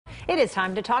It is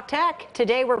time to talk tech.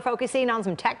 Today we're focusing on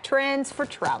some tech trends for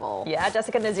travel. Yeah,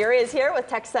 Jessica Naziri is here with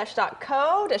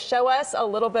TechSesh.co to show us a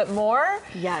little bit more.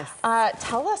 Yes.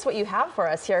 Tell us what you have for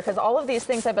us here, because all of these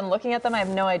things, I've been looking at them, I have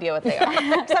no idea what they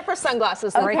are, except for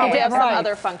sunglasses. They probably have some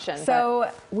other function.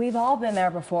 So we've all been there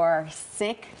before,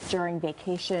 sick during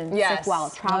vacation, sick while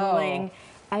traveling.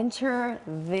 Enter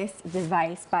this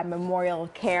device by Memorial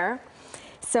Care.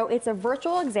 So it's a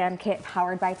virtual exam kit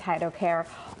powered by TytoCare.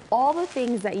 All the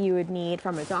things that you would need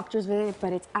from a doctor's visit,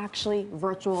 but it's actually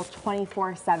virtual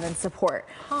 24/7 support.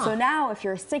 So now if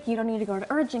you're sick, you don't need to go to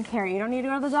urgent care, you don't need to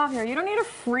go to the doctor, you don't need to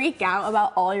freak out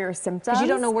about all your symptoms. Because you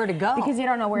don't know where to go. Because you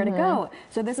don't know where to go.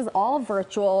 So this is all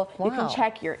virtual. You can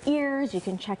check your ears, you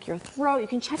can check your throat, you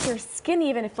can check your skin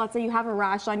even if, let's say, you have a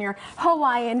rash on your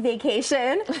Hawaiian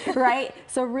vacation, right?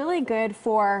 So really good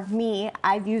for me.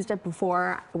 I've used it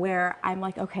before where I'm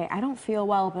like, okay, I don't feel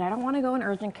well, but I don't want to go in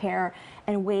urgent care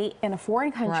and wait in a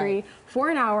foreign country for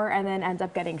an hour and then end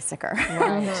up getting sicker.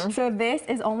 So this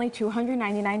is only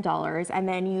 $299, and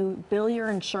then you bill your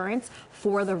insurance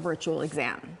for the virtual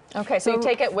exam. Okay, so you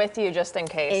take it with you just in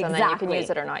case, and then you can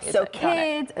use it or not use it. So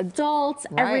kids, adults,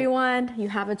 everyone, you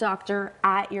have a doctor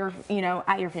at your,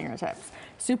 at your fingertips.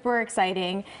 Super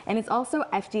exciting, and it's also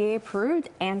FDA approved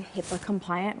and HIPAA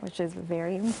compliant, which is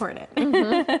very important.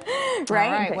 Right? All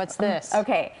right, what's this?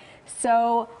 Okay.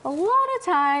 So a lot of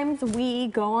times we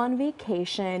go on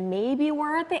vacation, maybe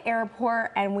we're at the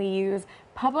airport and we use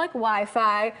public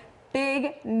Wi-Fi.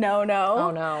 Big no-no.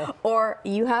 Oh no. Or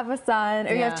you have a son,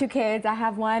 or you have two kids, I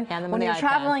have one. When you're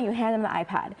traveling, you hand them the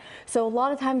iPad. So a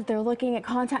lot of times they're looking at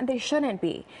content they shouldn't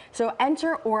be. So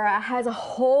Enter Aura has a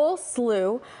whole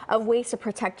slew of ways to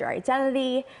protect your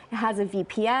identity. It has a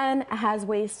VPN, it has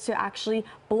ways to actually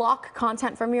block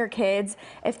content from your kids.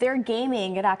 If they're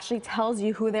gaming, it actually tells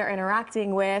you who they're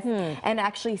interacting with and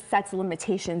actually sets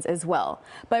limitations as well.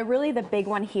 But really the big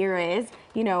one here is,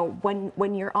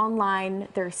 when you're online,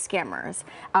 there's scammers.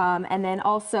 And then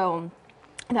also,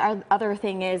 the other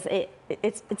thing is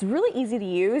it's really easy to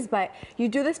use, but you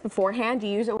do this beforehand.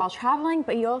 You use it while traveling,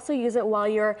 but you also use it while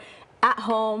you're at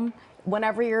home,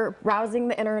 whenever you're browsing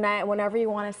the internet, whenever you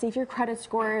want to see if your credit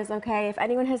score is okay, if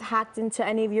anyone has hacked into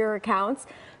any of your accounts.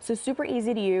 So super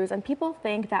easy to use, and people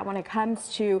think that when it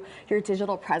comes to your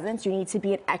digital presence, you need to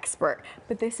be an expert,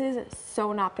 but this is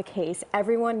so not the case.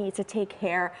 Everyone needs to take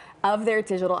care of their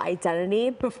digital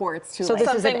identity before it's too late. So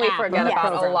this is something we forget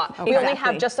about a lot. We only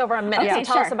have just over a minute,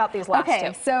 so tell us about these last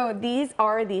two. So these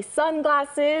are the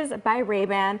sunglasses by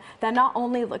Ray-Ban that not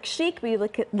only look chic, but you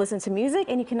listen to music,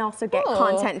 and you can also get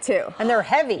content too. And they're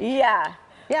heavy. Yeah,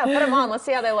 put them on. Let's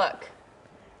see how they look.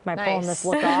 Am I pulling this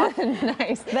look off?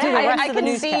 Nice. I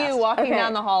can see you walking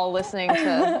down the hall listening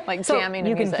to, jamming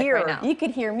to music right now. You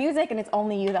can hear music, and it's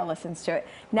only you that listens to it.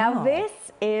 Now, this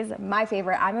is my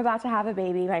favorite. I'm about to have a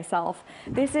baby myself.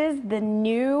 This is the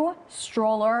new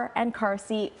stroller and car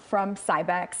seat from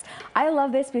Cybex. I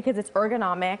love this because it's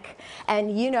ergonomic,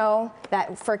 and you know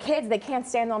that for kids, they can't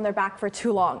stand on their back for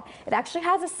too long. It actually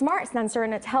has a smart sensor,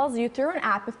 and it tells you through an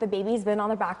app if the baby's been on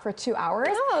their back for 2 hours.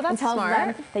 Oh, that's smart. And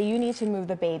tells them that you need to move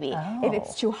the baby. If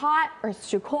it's too hot or it's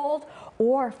too cold,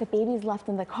 or if the baby's left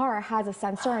in the car, it has a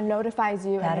sensor and notifies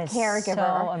you and the caregiver.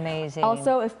 That is so amazing.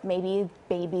 Also, if maybe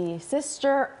baby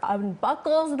sister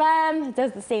unbuckles them, it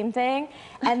does the same thing.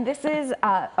 And this is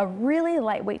a really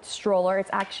lightweight stroller.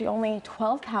 It's actually only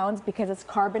 12 pounds because it's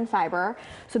carbon fiber.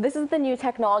 So this is the new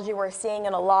technology we're seeing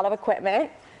in a lot of equipment.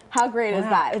 How great is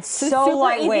that? It's so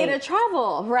lightweight. Easy to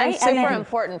travel, right? And super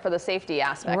important for the safety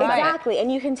aspect. Exactly,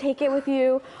 and you can take it with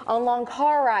you on long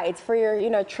car rides for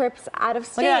your trips out of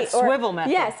state. Look at that swivel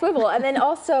method. Yeah, swivel. And then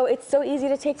also, it's so easy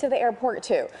to take to the airport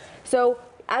too. So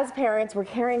as parents, we're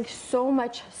carrying so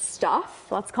much stuff,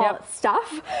 let's call it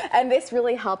stuff, and this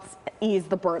really helps ease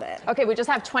the burden. Okay, we just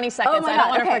have 20 seconds. I don't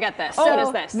want to forget this. So what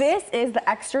is this? This is the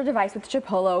extra device with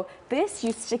Chipolo. This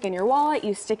you stick in your wallet,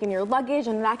 you stick in your luggage,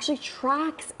 and it actually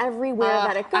tracks everywhere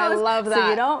that it goes. I love that. So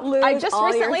you don't lose I just all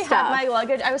recently your stuff. had my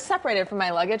luggage. I was separated from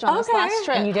my luggage on this last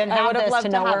trip. And you didn't have this to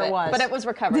know where it was. But it was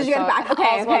recovered. Did you get it back?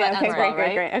 Okay,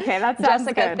 great. Okay, that sounds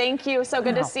Jessica, good. thank you. So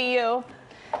good to see you.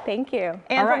 Thank you.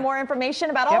 And for more information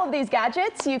about all of these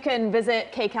gadgets, you can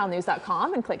visit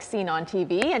kcalnews.com and click Seen on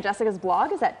TV. And Jessica's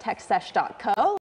blog is at techsesh.co.